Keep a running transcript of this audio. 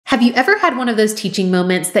Have you ever had one of those teaching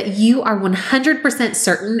moments that you are 100%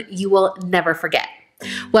 certain you will never forget?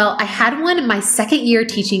 Well, I had one in my second year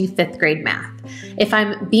teaching fifth grade math. If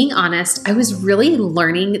I'm being honest, I was really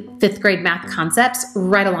learning fifth grade math concepts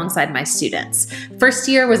right alongside my students. First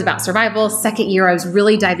year was about survival. Second year, I was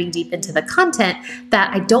really diving deep into the content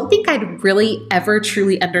that I don't think I'd really ever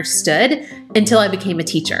truly understood until I became a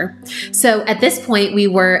teacher. So at this point, we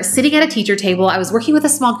were sitting at a teacher table. I was working with a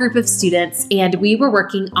small group of students, and we were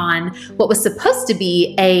working on what was supposed to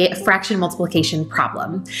be a fraction multiplication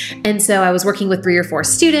problem. And so I was working with 3 or 4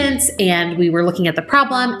 students, and we were looking at the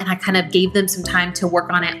problem, and I kind of gave them some time to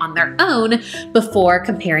work on it on their own before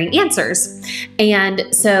comparing answers.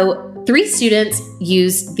 And so 3 students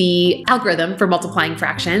used the algorithm for multiplying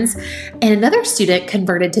fractions, and another student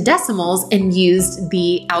converted to decimals and used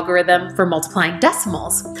the algorithm for multiplying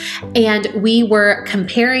decimals. And we were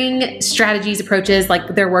comparing strategies, approaches,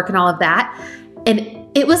 like their work and all of that. And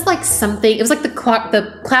it was like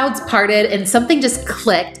the clouds parted and something just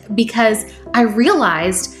clicked, because I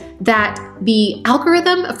realized that the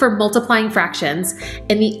algorithm for multiplying fractions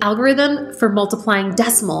and the algorithm for multiplying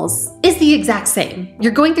decimals is the exact same.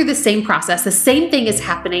 You're going through the same process, the same thing is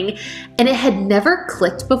happening, and it had never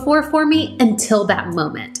clicked before for me until that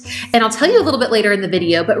moment. And I'll tell you a little bit later in the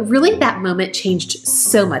video, but really that moment changed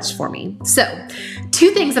so much for me. So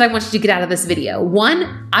 2 things that I want you to get out of this video.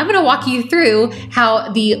 1, I'm gonna walk you through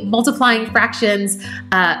how the multiplying fractions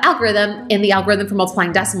algorithm and the algorithm for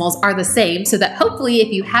multiplying decimals are the same, so that hopefully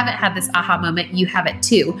if you haven't had this aha moment, you have it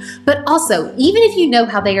too. But also, even if you know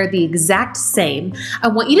how they are the exact same, I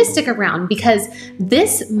want you to stick around, because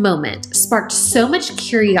this moment sparked so much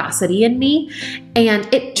curiosity in me, and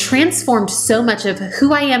it transformed so much of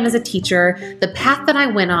who I am as a teacher, the path that I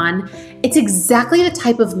went on. It's exactly the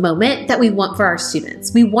type of moment that we want for our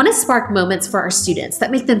students. We want to spark moments for our students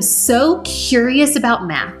that make them so curious about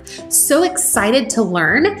math, so excited to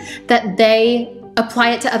learn, that they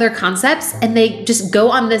apply it to other concepts and they just go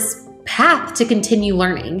on this path to continue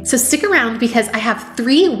learning. So stick around, because I have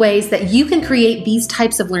 3 ways that you can create these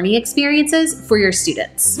types of learning experiences for your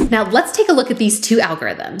students. Now let's take a look at these 2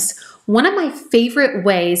 algorithms. One of my favorite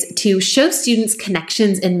ways to show students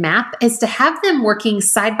connections in math is to have them working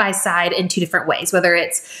side by side in 2 different ways, whether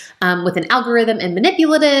it's with an algorithm and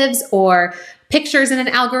manipulatives, or pictures in an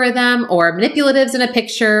algorithm, or manipulatives in a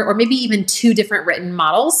picture, or maybe even 2 different written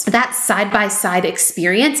models. That side-by-side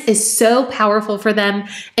experience is so powerful for them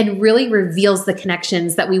and really reveals the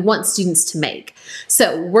connections that we want students to make.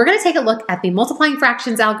 So we're gonna take a look at the multiplying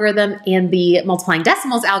fractions algorithm and the multiplying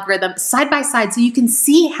decimals algorithm side by side, so you can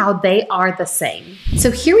see how they are the same.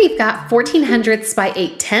 So here we've got 1400ths by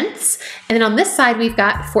 8/10ths, and then on this side we've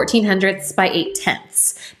got 1400ths by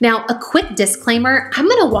 8/10ths. Now, a quick disclaimer, I'm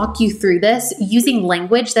gonna walk you through this using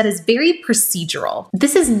language that is very procedural.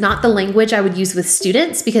 This is not the language I would use with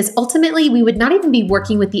students, because ultimately we would not even be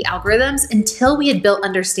working with the algorithms until we had built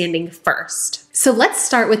understanding first. So let's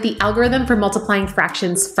start with the algorithm for multiplying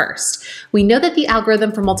fractions first. We know that the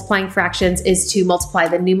algorithm for multiplying fractions is to multiply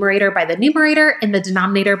the numerator by the numerator and the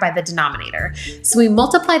denominator by the denominator. So we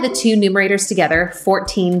multiply the 2 numerators together,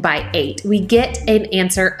 14 by 8. We get an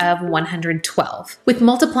answer of 112. With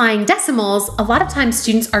multiplying decimals, a lot of times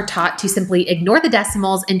students are taught to simply ignore the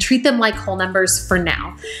decimals and treat them like whole numbers for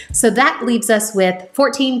now. So that leaves us with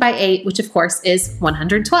 14 by 8, which of course is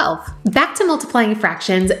 112. Back to multiplying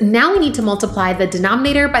fractions, now we need to multiply the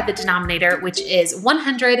denominator by the denominator, which is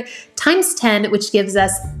 100 times 10, which gives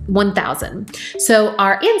us 1000. So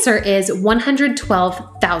our answer is 112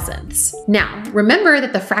 thousandths. Now, remember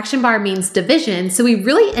that the fraction bar means division, so we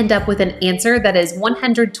really end up with an answer that is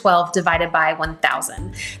 112 divided by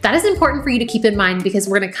 1000. That is important for you to keep in mind, because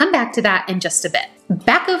we're gonna come back to that in just a bit.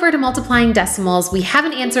 Back over to multiplying decimals, we have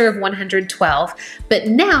an answer of 112, but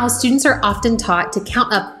now students are often taught to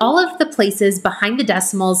count up all of the places behind the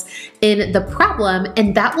decimals in the problem,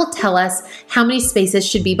 and that will tell us how many spaces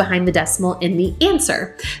should be behind the decimal in the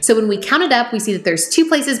answer. So when we count it up, we see that there's 2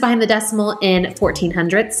 places behind the decimal in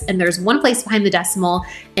 1400ths, and there's 1 place behind the decimal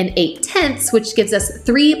in 8/10ths, which gives us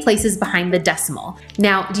 3 places behind the decimal.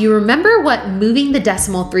 Now, do you remember what moving the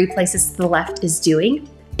decimal 3 places to the left is doing?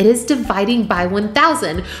 It is dividing by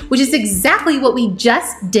 1000, which is exactly what we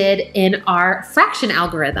just did in our fraction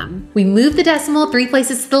algorithm. We move the decimal 3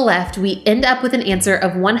 places to the left, we end up with an answer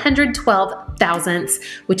of 112 thousandths,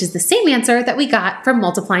 which is the same answer that we got from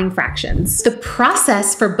multiplying fractions. The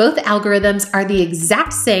process for both algorithms are the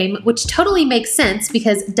exact same, which totally makes sense,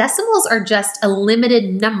 because decimals are just a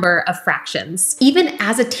limited number of fractions. Even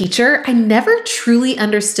as a teacher, I never truly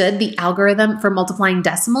understood the algorithm for multiplying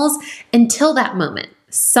decimals until that moment.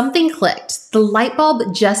 Something clicked. The light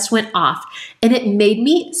bulb just went off, And it made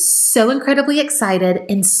me so incredibly excited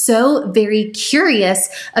and so very curious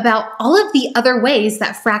about all of the other ways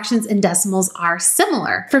that fractions and decimals are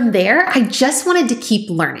similar. From there, I just wanted to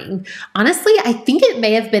keep learning. Honestly, I think it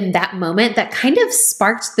may have been that moment that kind of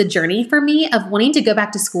sparked the journey for me of wanting to go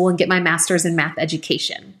back to school and get my master's in math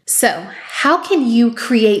education. So, how can you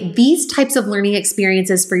create these types of learning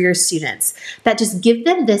experiences for your students that just give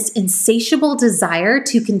them this insatiable desire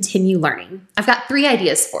to continue learning? I've got 3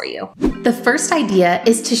 ideas for you. The first idea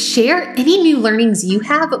is to share any new learnings you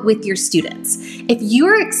have with your students. If you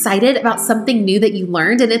are excited about something new that you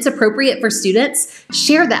learned and it's appropriate for students,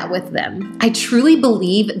 share that with them. I truly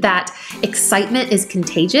believe that excitement is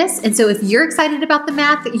contagious, and so if you're excited about the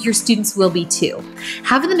math, your students will be too.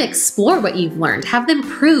 Have them explore what you've learned. Have them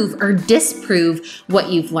prove or disprove what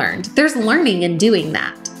you've learned. There's learning in doing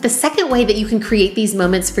that. The second way that you can create these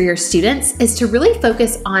moments for your students is to really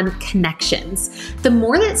focus on connections. The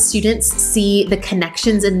more that students see the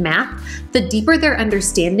connections in math, the deeper their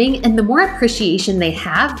understanding and the more appreciation they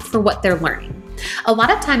have for what they're learning. A lot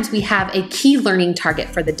of times we have a key learning target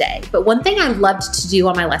for the day, but one thing I loved to do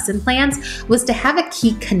on my lesson plans was to have a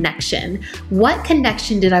key connection. What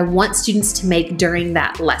connection did I want students to make during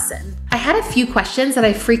that lesson? I had a few questions that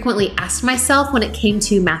I frequently asked myself when it came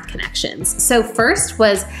to math connections. So first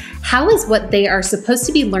was, how is what they are supposed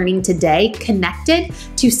to be learning today connected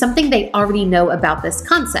to something they already know about this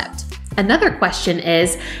concept? Another question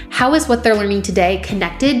is, how is what they're learning today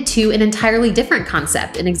connected to an entirely different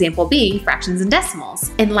concept, an example being fractions and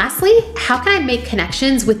decimals? And lastly, how can I make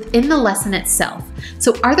connections within the lesson itself?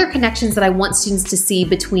 So are there connections that I want students to see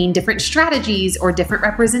between different strategies or different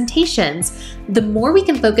representations? The more we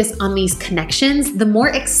can focus on these connections, the more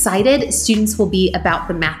excited students will be about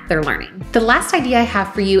the math they're learning. The last idea I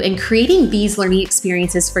have for you in creating these learning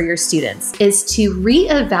experiences for your students is to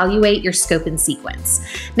reevaluate your scope and sequence.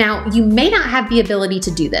 Now, you may not have the ability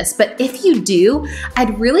to do this, but if you do,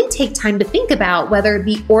 I'd really take time to think about whether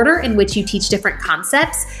the order in which you teach different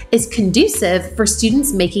concepts is conducive for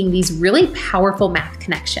students making these really powerful math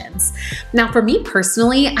connections. Now, for me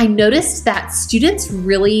personally, I noticed that students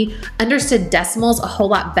really understood decimals a whole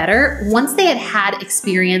lot better once they had had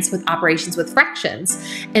experience with operations with fractions.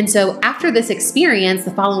 And so after this experience,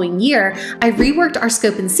 the following year, I reworked our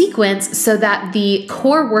scope and sequence so that the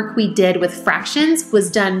core work we did with fractions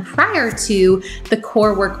was done prior to the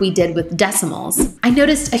core work we did with decimals. I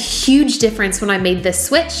noticed a huge difference when I made this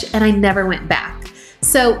switch, and I never went back.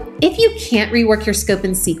 So if you can't rework your scope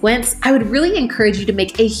and sequence, I would really encourage you to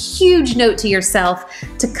make a huge note to yourself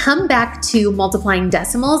to come back to multiplying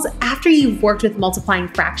decimals after you've worked with multiplying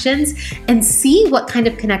fractions and see what kind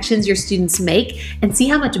of connections your students make and see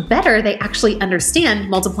how much better they actually understand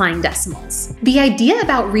multiplying decimals. The idea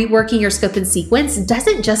about reworking your scope and sequence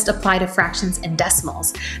doesn't just apply to fractions and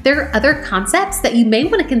decimals. There are other concepts that you may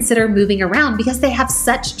want to consider moving around because they have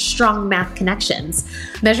such strong math connections.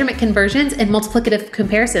 Measurement conversions and multiplicative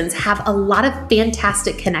comparisons have a lot of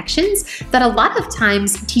fantastic connections that a lot of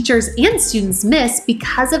times teachers and students miss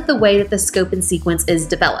because of the way that the scope and sequence is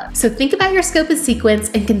developed. So think about your scope and sequence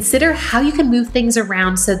and consider how you can move things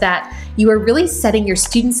around so that you are really setting your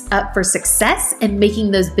students up for success and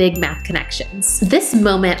making those big math connections. This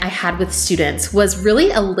moment I had with students was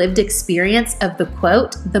really a lived experience of the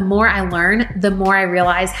quote, "The more I learn, the more I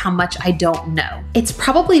realize how much I don't know." It's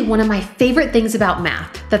probably one of my favorite things about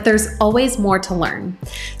math, that there's always more to learn.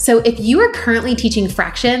 So if you are currently teaching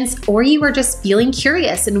fractions or you are just feeling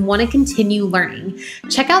curious and want to continue learning,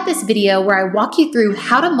 check out this video where I walk you through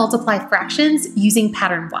how to multiply fractions using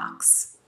pattern blocks.